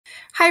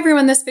Hi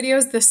everyone, this video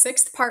is the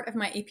sixth part of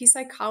my AP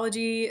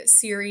Psychology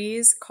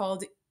series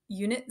called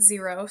Unit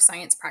 0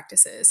 Science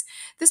Practices.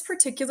 This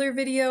particular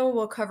video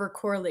will cover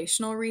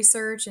correlational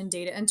research and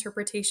data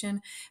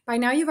interpretation. By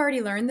now you've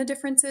already learned the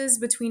differences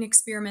between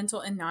experimental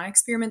and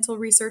non-experimental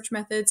research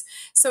methods.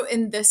 So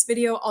in this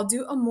video, I'll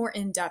do a more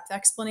in-depth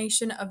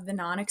explanation of the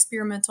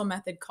non-experimental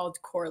method called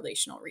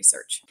correlational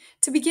research.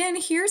 To begin,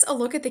 here's a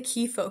look at the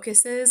key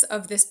focuses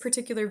of this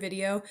particular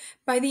video.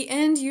 By the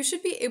end, you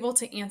should be able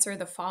to answer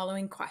the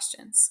following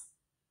questions.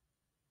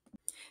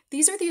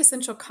 These are the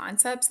essential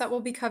concepts that will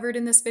be covered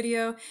in this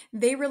video.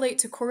 They relate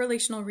to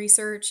correlational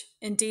research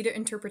and data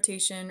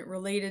interpretation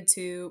related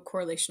to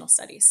correlational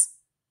studies.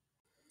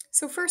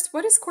 So first,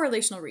 what is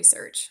correlational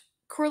research?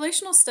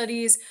 Correlational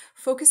studies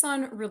focus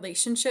on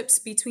relationships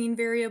between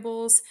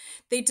variables.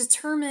 They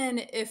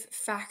determine if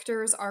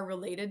factors are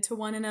related to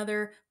one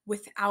another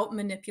without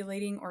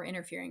manipulating or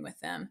interfering with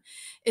them.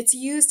 It's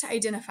used to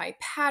identify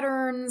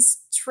patterns,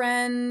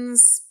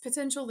 trends,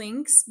 potential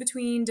links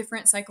between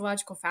different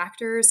psychological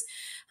factors,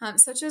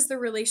 such as the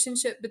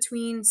relationship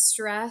between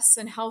stress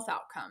and health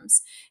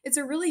outcomes. It's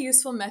a really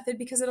useful method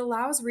because it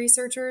allows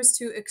researchers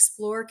to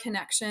explore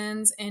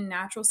connections in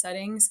natural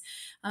settings,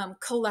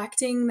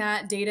 collecting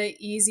that data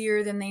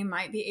easier than they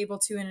might be able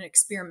to in an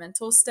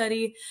experimental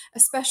study,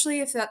 especially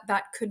if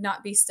that could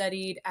not be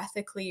studied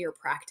ethically or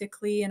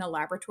practically in a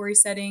laboratory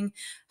setting.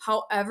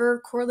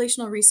 However,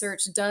 correlational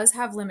research does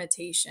have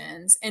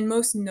limitations, and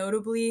most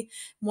notably,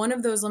 one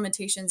of those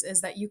limitations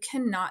is that you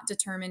cannot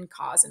determine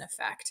cause and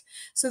effect.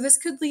 So this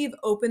could leave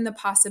open the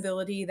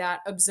possibility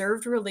that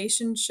observed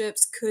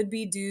relationships could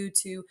be due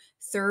to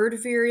third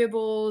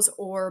variables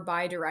or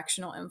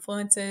bidirectional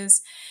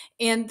influences.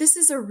 And this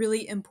is a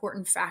really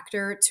important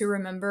factor to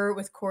remember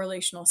with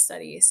correlational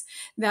studies,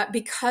 that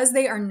because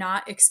they are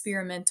not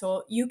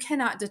experimental, you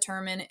cannot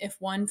determine if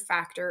one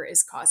factor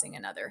is causing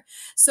another.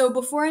 So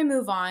before I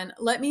move on,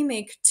 let me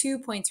make 2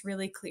 points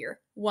really clear.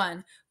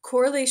 One,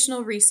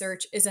 correlational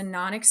research is a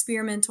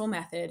non-experimental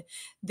method.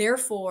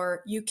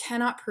 Therefore, you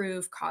cannot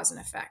prove cause and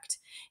effect.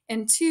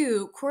 And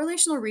two,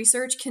 correlational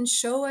research can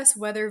show us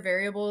whether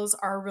variables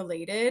are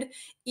related,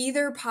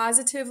 either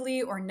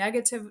positively or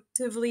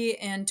negatively,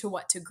 and to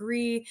what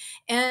degree,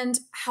 and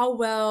how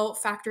well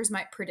factors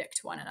might predict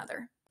one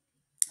another.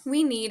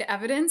 We need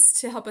evidence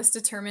to help us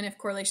determine if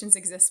correlations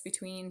exist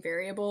between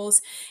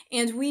variables.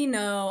 And we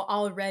know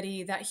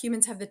already that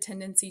humans have the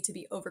tendency to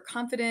be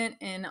overconfident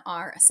in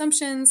our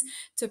assumptions,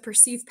 to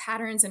perceive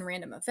patterns in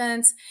random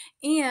events,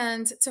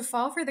 and to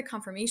fall for the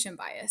confirmation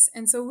bias.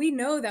 And so we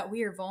know that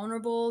we are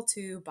vulnerable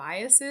to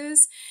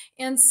biases.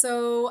 And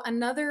so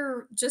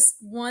another, just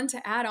one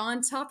to add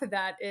on top of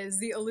that, is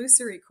the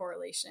illusory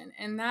correlation.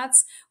 And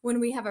that's when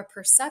we have a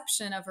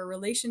perception of a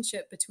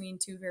relationship between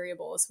two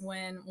variables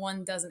when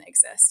one doesn't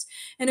exist.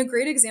 And a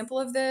great example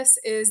of this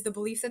is the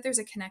belief that there's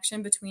a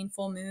connection between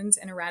full moons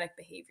and erratic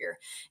behavior.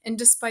 And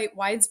despite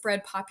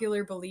widespread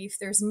popular belief,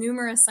 there's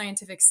numerous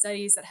scientific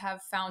studies that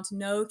have found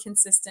no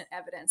consistent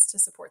evidence to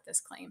support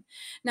this claim.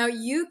 Now,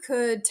 you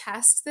could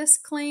test this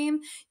claim.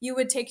 You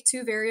would take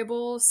two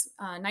variables,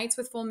 nights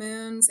with full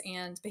moons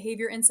and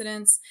behavior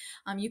incidents.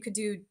 You could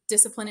do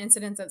discipline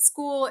incidents at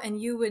school,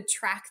 and you would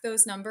track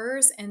those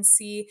numbers and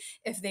see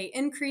if they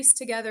increase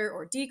together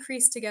or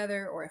decrease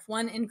together, or if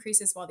one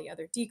increases while the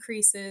other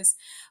decreases.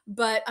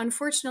 But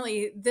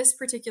unfortunately, this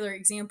particular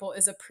example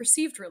is a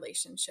perceived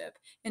relationship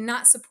and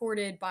not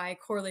supported by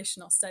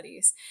correlational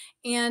studies.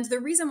 And the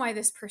reason why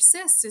this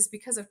persists is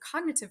because of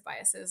cognitive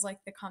biases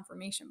like the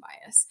confirmation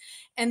bias.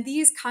 And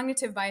these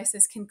cognitive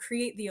biases can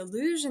create the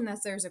illusion that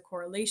there's a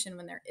correlation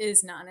when there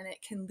is none, and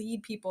it can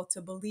lead people to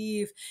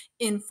believe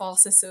in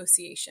false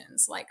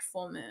associations like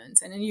full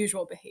moons and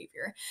unusual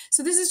behavior.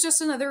 So this is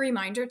just another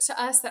reminder to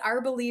us that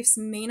our beliefs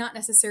may not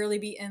necessarily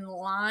be in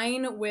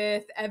line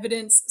with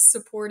evidence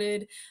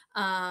supported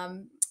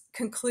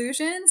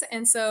conclusions.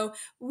 And so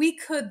we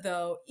could,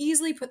 though,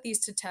 easily put these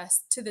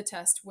to the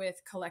test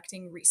with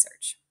collecting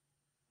research.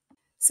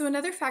 So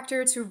another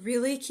factor to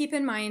really keep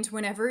in mind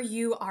whenever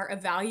you are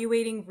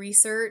evaluating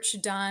research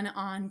done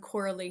on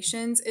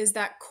correlations is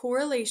that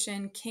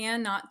correlation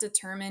cannot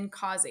determine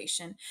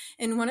causation.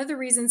 And one of the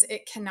reasons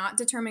it cannot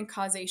determine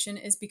causation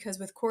is because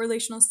with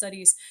correlational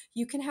studies,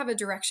 you can have a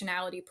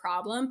directionality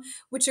problem,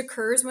 which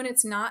occurs when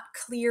it's not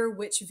clear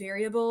which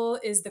variable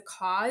is the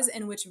cause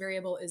and which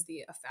variable is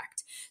the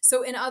effect.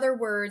 So in other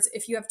words,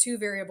 if you have two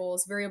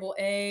variables, variable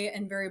A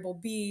and variable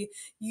B,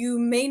 you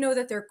may know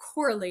that they're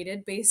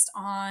correlated based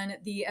on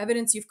the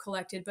evidence you've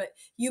collected, but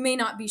you may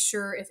not be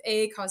sure if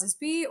A causes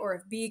B or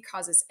if B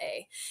causes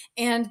A.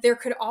 And there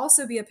could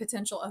also be a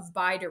potential of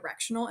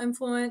bidirectional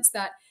influence,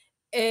 that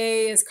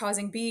A is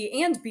causing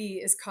B and B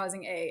is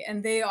causing A,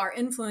 and they are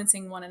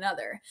influencing one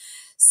another.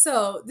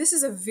 So this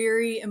is a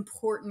very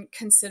important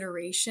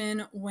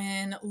consideration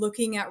when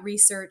looking at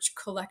research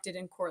collected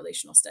in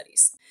correlational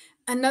studies.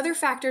 Another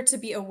factor to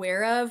be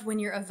aware of when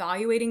you're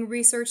evaluating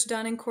research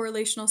done in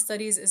correlational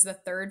studies is the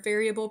third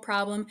variable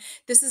problem.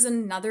 This is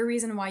another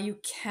reason why you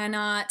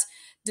cannot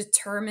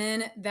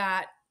determine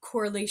that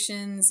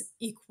correlations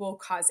equal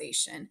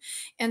causation.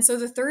 And so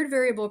the third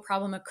variable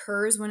problem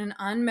occurs when an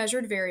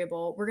unmeasured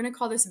variable, we're going to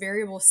call this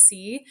variable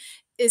C,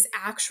 is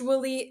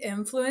actually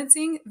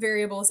influencing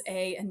variables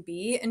A and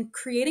B and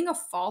creating a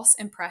false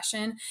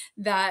impression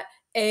that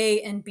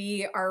A and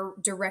B are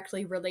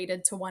directly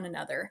related to one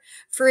another.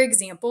 For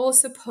example,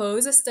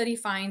 suppose a study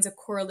finds a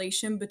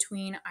correlation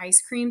between ice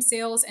cream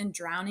sales and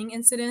drowning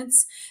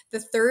incidents.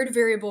 The third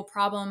variable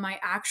problem might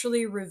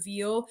actually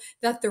reveal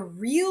that the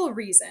real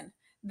reason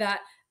that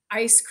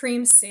ice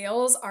cream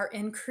sales are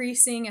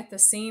increasing at the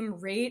same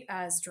rate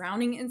as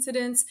drowning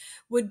incidents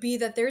would be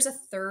that there's a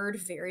third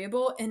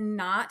variable and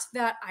not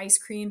that ice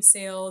cream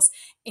sales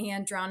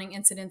and drowning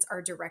incidents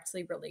are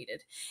directly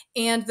related.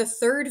 And the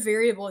third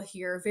variable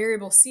here,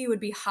 variable C,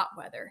 would be hot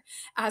weather.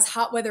 As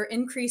hot weather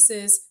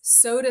increases,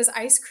 so does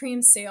ice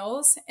cream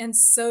sales, and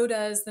so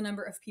does the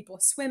number of people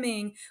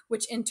swimming,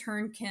 which in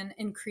turn can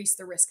increase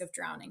the risk of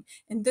drowning.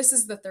 And this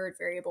is the third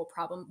variable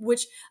problem,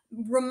 which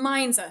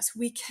reminds us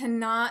we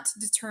cannot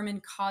determine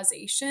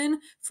causation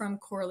from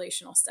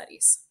correlational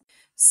studies.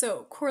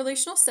 So,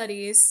 correlational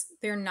studies,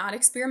 they're not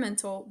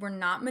experimental. We're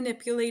not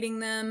manipulating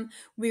them.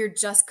 We're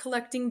just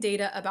collecting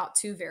data about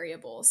two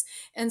variables.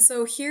 And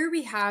so here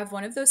we have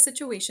one of those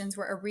situations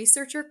where a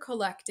researcher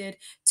collected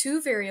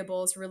two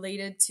variables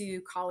related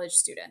to college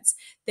students.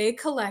 They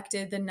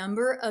collected the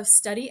number of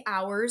study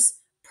hours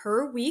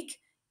per week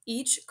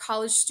each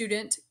college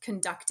student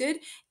conducted,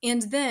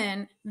 and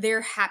then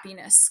their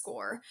happiness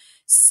score.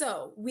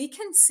 So we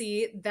can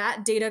see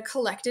that data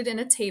collected in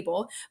a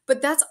table,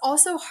 but that's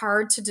also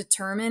hard to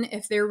determine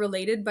if they're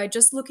related by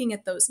just looking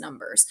at those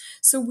numbers.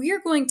 So we are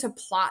going to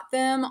plot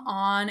them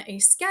on a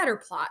scatter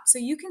plot. So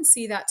you can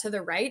see that to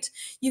the right.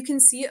 You can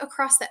see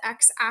across the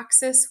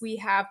x-axis, we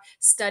have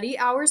study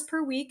hours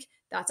per week.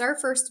 That's our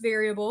first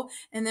variable.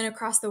 And then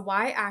across the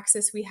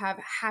y-axis, we have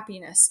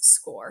happiness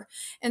score.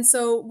 And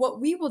so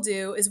what we will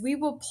do is we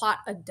will plot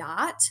a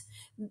dot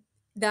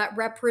that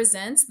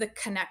represents the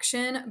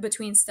connection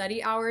between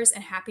study hours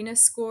and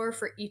happiness score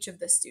for each of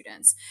the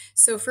students.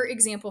 So for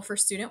example, for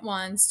student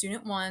one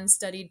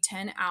studied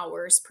 10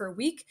 hours per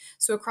week.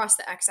 So across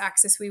the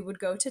x-axis, we would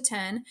go to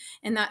 10,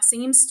 and that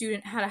same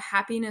student had a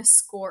happiness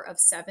score of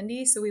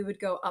 70. So we would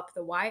go up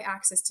the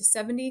y-axis to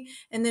 70,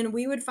 and then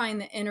we would find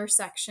the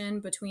intersection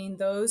between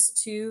those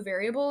two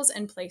variables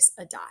and place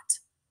a dot.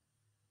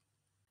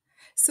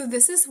 So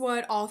this is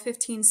what all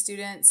 15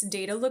 students'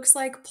 data looks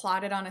like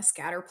plotted on a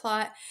scatter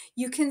plot.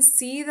 You can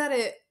see that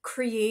it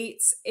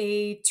creates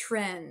a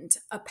trend,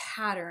 a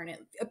pattern.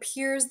 It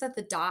appears that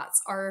the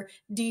dots are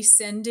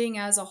descending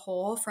as a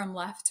whole from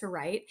left to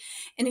right.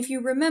 And if you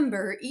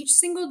remember, each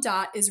single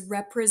dot is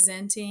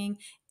representing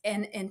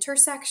an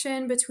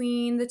intersection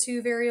between the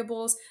two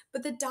variables,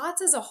 but the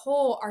dots as a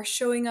whole are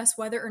showing us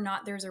whether or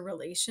not there's a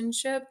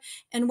relationship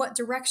and what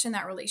direction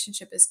that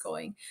relationship is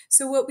going.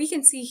 So what we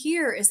can see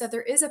here is that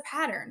there is a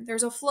pattern.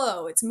 There's a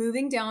flow. It's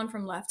moving down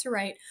from left to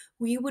right.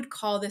 We would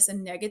call this a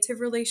negative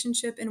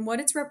relationship. And what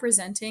it's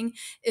representing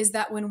is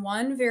that when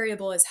one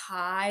variable is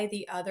high,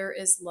 the other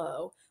is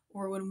low.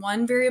 Or when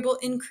one variable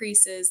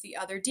increases, the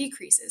other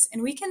decreases.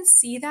 And we can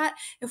see that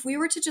if we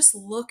were to just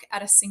look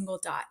at a single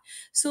dot.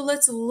 So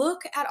let's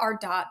look at our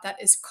dot that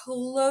is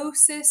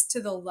closest to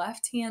the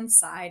left-hand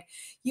side.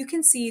 You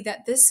can see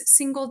that this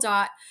single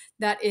dot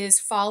that is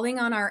falling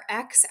on our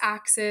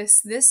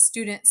x-axis, this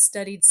student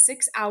studied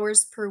 6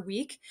 hours per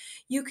week.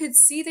 You could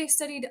see they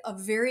studied a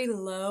very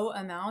low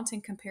amount in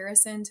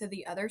comparison to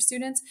the other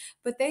students,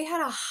 but they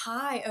had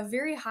a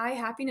very high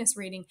happiness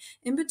rating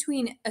in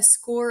between a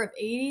score of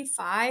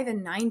 85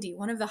 and 90,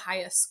 one of the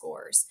highest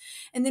scores.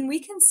 And then we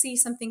can see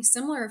something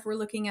similar if we're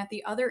looking at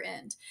the other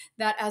end,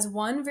 that as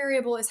one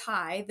variable is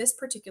high, this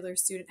particular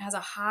student has a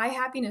high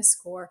happiness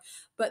score,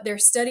 but their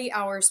study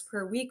hours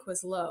per week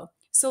was low.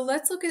 So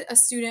let's look at a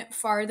student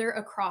farther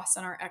across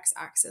on our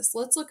x-axis.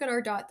 Let's look at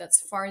our dot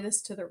that's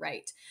farthest to the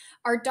right.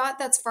 Our dot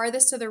that's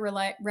farthest to the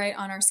right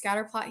on our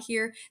scatter plot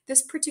here,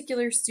 this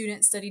particular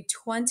student studied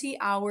 20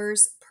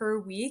 hours per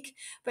week,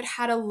 but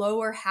had a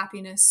lower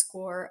happiness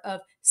score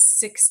of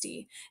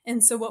 60.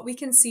 And so what we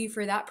can see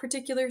for that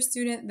particular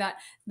student, that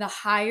the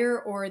higher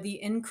or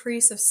the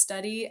increase of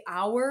study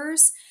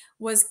hours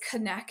was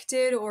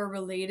connected or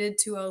related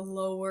to a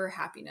lower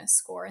happiness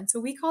score. And so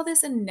we call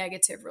this a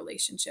negative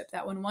relationship,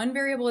 that when one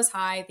variable is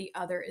high, the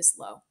other is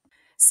low.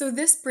 So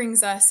this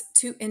brings us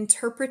to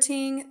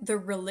interpreting the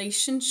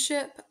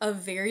relationship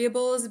of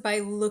variables by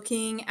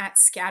looking at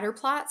scatter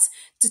plots,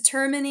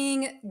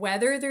 determining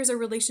whether there's a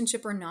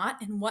relationship or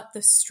not, and what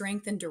the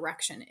strength and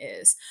direction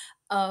is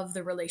of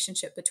the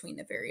relationship between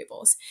the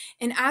variables.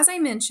 And as I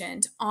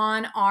mentioned,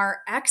 on our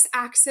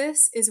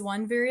x-axis is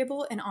one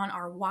variable and on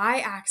our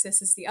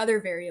y-axis is the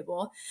other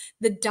variable.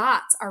 The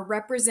dots are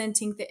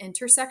representing the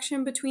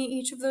intersection between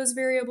each of those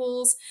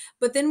variables.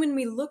 But then when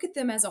we look at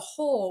them as a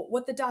whole,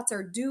 what the dots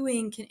are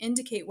doing can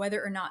indicate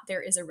whether or not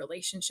there is a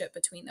relationship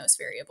between those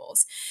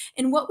variables.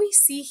 And what we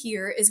see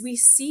here is we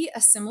see a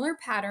similar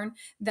pattern,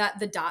 that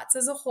the dots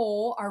as a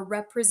whole are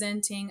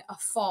representing a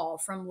fall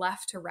from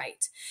left to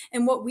right.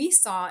 And what we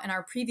saw in our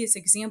our previous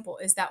example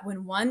is that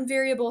when one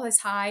variable is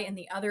high and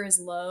the other is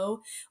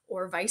low,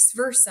 or vice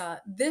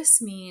versa,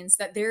 this means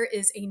that there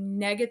is a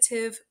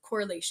negative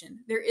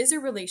correlation. There is a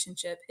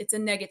relationship, it's a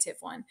negative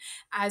one.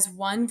 As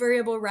one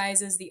variable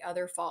rises, the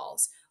other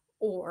falls.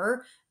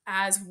 Or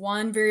as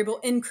one variable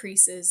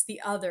increases, the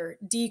other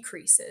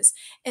decreases.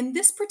 In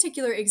this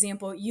particular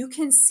example, you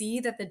can see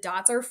that the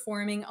dots are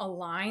forming a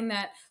line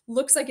that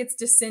looks like it's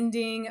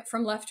descending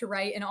from left to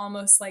right in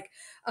almost like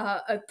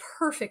a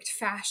perfect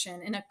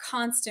fashion in a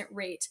constant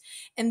rate.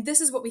 And this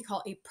is what we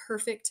call a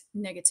perfect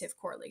negative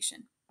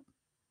correlation.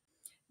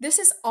 This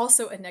is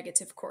also a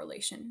negative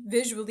correlation.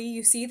 Visually,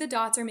 you see the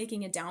dots are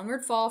making a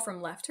downward fall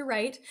from left to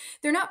right.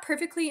 They're not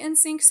perfectly in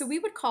sync, so we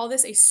would call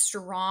this a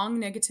strong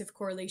negative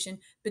correlation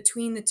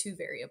between the two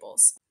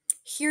variables.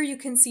 Here you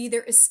can see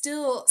there is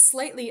still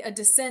slightly a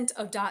descent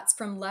of dots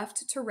from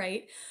left to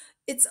right.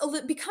 It's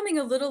becoming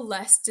a little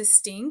less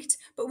distinct,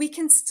 but we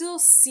can still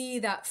see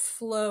that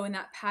flow and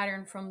that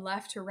pattern from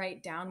left to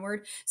right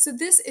downward. So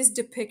this is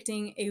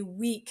depicting a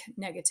weak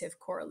negative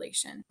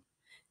correlation.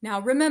 Now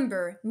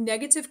remember,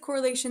 negative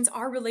correlations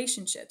are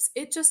relationships.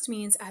 It just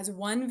means as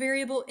one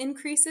variable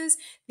increases,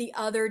 the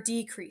other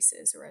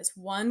decreases, or as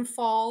one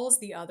falls,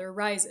 the other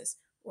rises,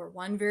 or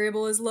one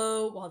variable is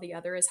low while the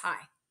other is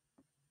high.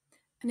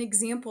 An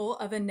example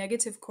of a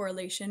negative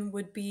correlation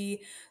would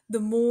be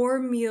the more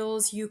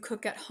meals you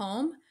cook at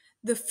home,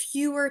 the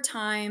fewer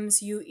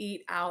times you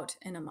eat out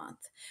in a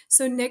month.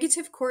 So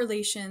negative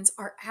correlations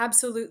are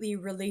absolutely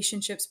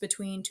relationships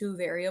between two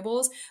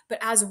variables, but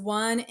as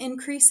one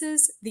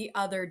increases, the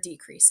other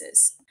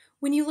decreases.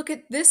 When you look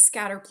at this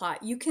scatter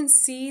plot, you can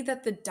see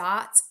that the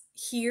dots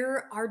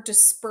here are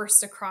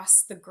dispersed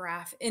across the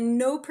graph in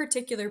no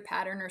particular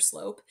pattern or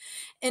slope.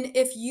 And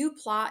if you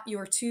plot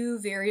your two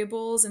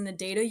variables and the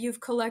data you've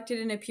collected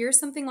and it appears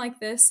something like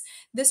this,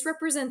 this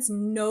represents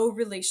no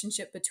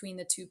relationship between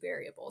the two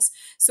variables.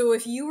 So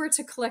if you were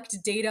to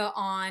collect data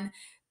on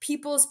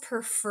people's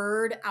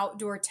preferred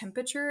outdoor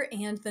temperature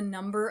and the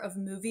number of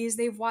movies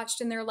they've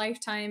watched in their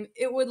lifetime,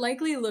 it would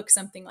likely look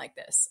something like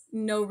this.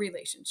 No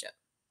relationship.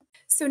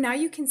 So now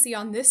you can see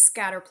on this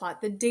scatter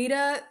plot, the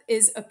data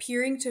is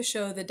appearing to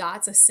show the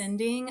dots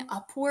ascending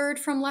upward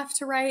from left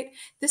to right.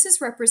 This is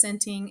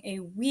representing a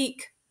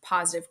weak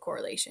positive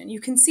correlation.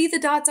 You can see the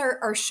dots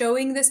are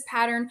showing this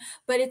pattern,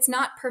 but it's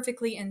not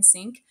perfectly in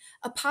sync.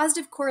 A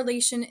positive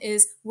correlation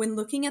is when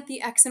looking at the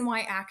X and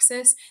Y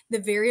axis, the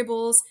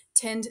variables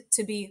tend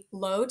to be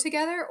low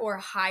together or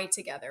high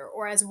together,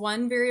 or as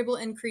one variable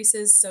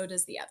increases, so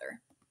does the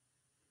other.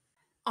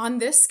 On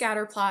this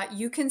scatter plot,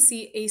 you can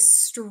see a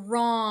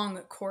strong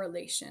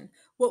correlation.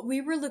 What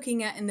we were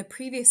looking at in the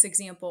previous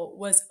example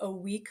was a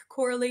weak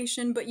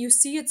correlation, but you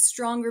see it's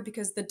stronger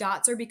because the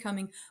dots are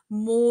becoming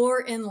more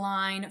in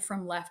line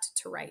from left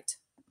to right.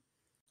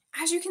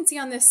 As you can see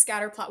on this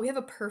scatter plot, we have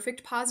a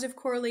perfect positive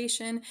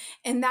correlation,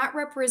 and that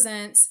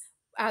represents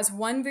as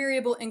one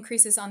variable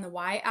increases on the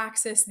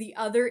y-axis, the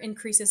other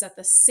increases at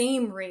the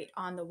same rate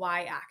on the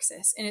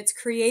y-axis, and it's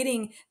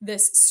creating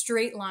this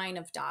straight line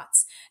of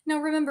dots. Now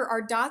remember,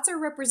 our dots are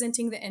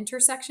representing the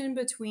intersection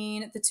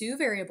between the two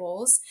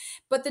variables,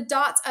 but the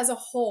dots as a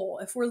whole,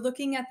 if we're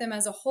looking at them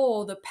as a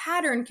whole, the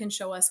pattern can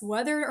show us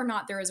whether or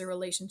not there is a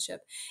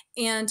relationship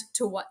and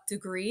to what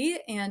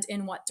degree and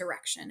in what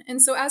direction. And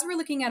so as we're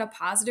looking at a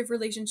positive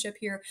relationship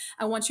here,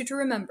 I want you to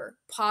remember,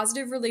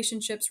 positive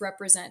relationships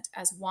represent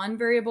as one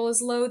variable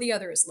is low, the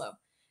other is low.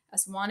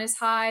 As one is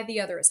high, the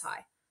other is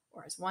high.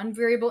 Or as one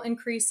variable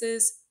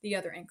increases, the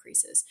other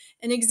increases.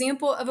 An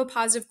example of a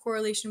positive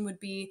correlation would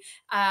be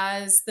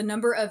as the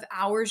number of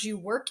hours you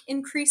work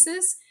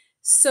increases,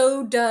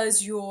 so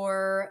does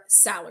your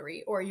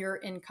salary or your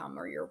income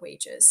or your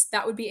wages.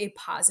 That would be a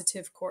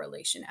positive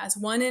correlation. As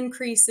one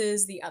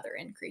increases, the other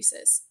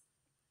increases.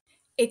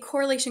 A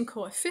correlation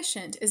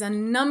coefficient is a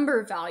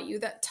number value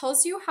that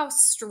tells you how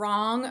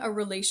strong a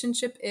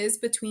relationship is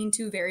between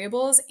two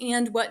variables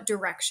and what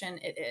direction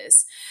it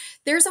is.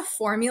 There's a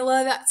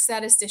formula that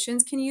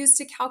statisticians can use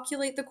to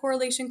calculate the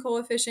correlation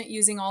coefficient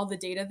using all the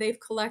data they've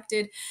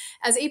collected.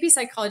 As AP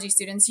psychology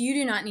students, you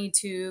do not need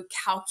to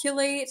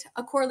calculate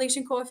a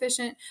correlation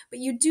coefficient, but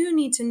you do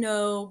need to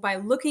know by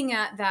looking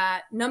at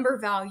that number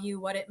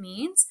value what it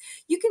means.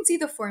 You can see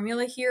the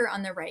formula here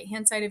on the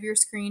right-hand side of your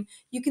screen.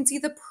 You can see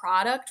the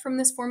product from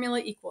this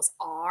formula equals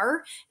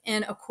R,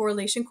 and a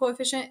correlation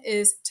coefficient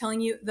is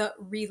telling you the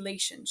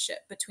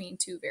relationship between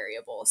two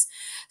variables.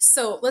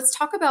 So let's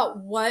talk about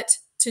what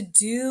to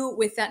do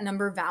with that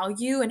number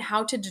value and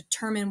how to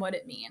determine what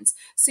it means.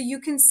 So you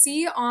can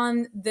see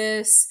on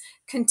this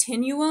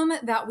continuum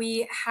that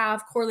we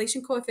have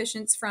correlation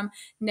coefficients from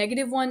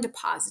 -1 to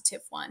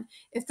 +1.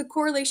 If the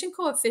correlation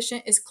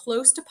coefficient is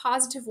close to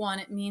 +1,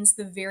 it means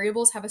the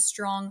variables have a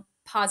strong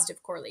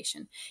positive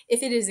correlation.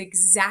 If it is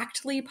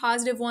exactly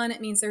 +1,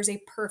 it means there's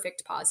a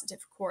perfect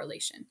positive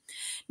correlation.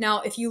 Now,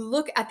 if you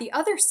look at the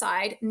other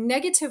side,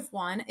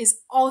 -1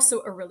 is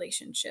also a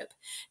relationship.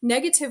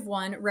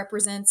 -1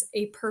 represents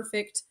a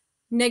perfect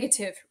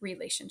negative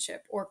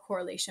relationship or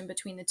correlation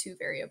between the two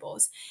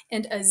variables.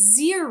 And a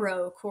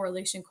zero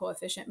correlation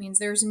coefficient means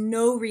there's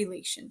no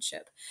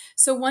relationship.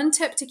 So one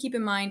tip to keep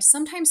in mind,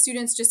 sometimes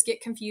students just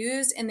get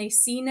confused and they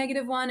see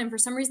 -1, and for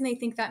some reason they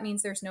think that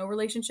means there's no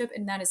relationship,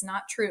 and that is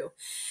not true.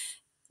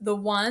 The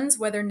ones,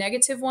 whether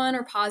 -1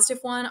 or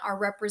 +1, are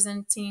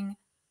representing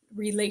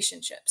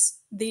relationships.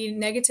 The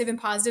negative and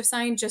positive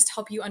sign just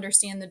help you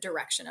understand the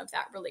direction of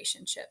that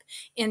relationship.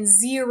 And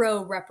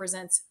 0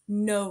 represents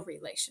no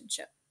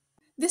relationship.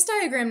 This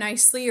diagram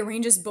nicely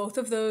arranges both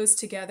of those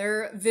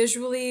together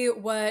visually,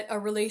 what a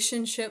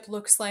relationship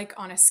looks like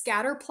on a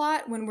scatter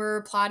plot when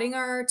we're plotting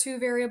our two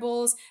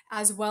variables,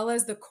 as well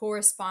as the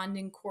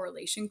corresponding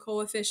correlation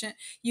coefficient.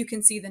 You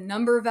can see the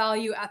number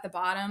value at the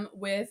bottom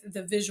with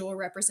the visual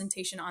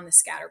representation on the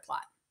scatter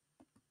plot.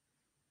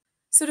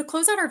 So to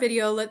close out our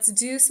video, let's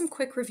do some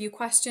quick review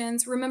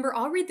questions. Remember,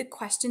 I'll read the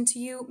question to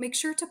you. Make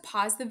sure to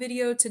pause the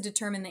video to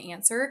determine the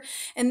answer,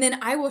 and then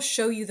I will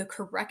show you the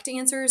correct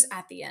answers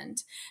at the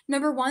end.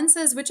 Number 1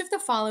 says, which of the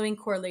following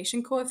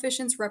correlation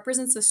coefficients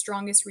represents the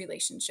strongest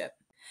relationship?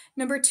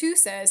 Number 2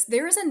 says,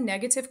 there is a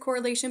negative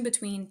correlation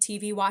between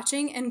TV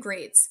watching and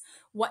grades.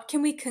 What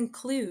can we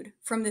conclude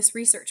from this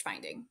research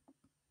finding?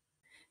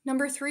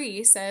 Number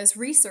 3 says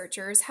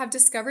researchers have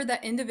discovered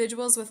that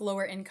individuals with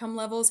lower income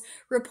levels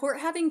report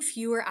having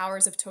fewer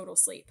hours of total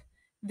sleep.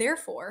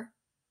 Therefore,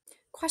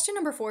 question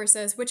number 4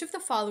 says which of the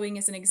following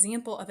is an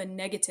example of a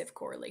negative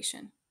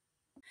correlation?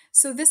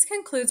 So this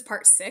concludes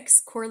part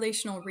 6,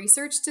 correlational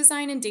research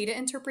design and data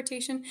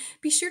interpretation.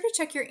 Be sure to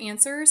check your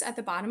answers at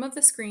the bottom of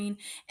the screen.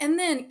 And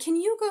then can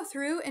you go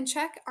through and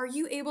check, are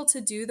you able to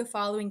do the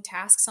following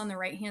tasks on the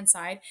right-hand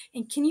side?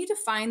 And can you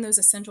define those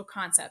essential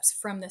concepts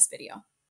from this video?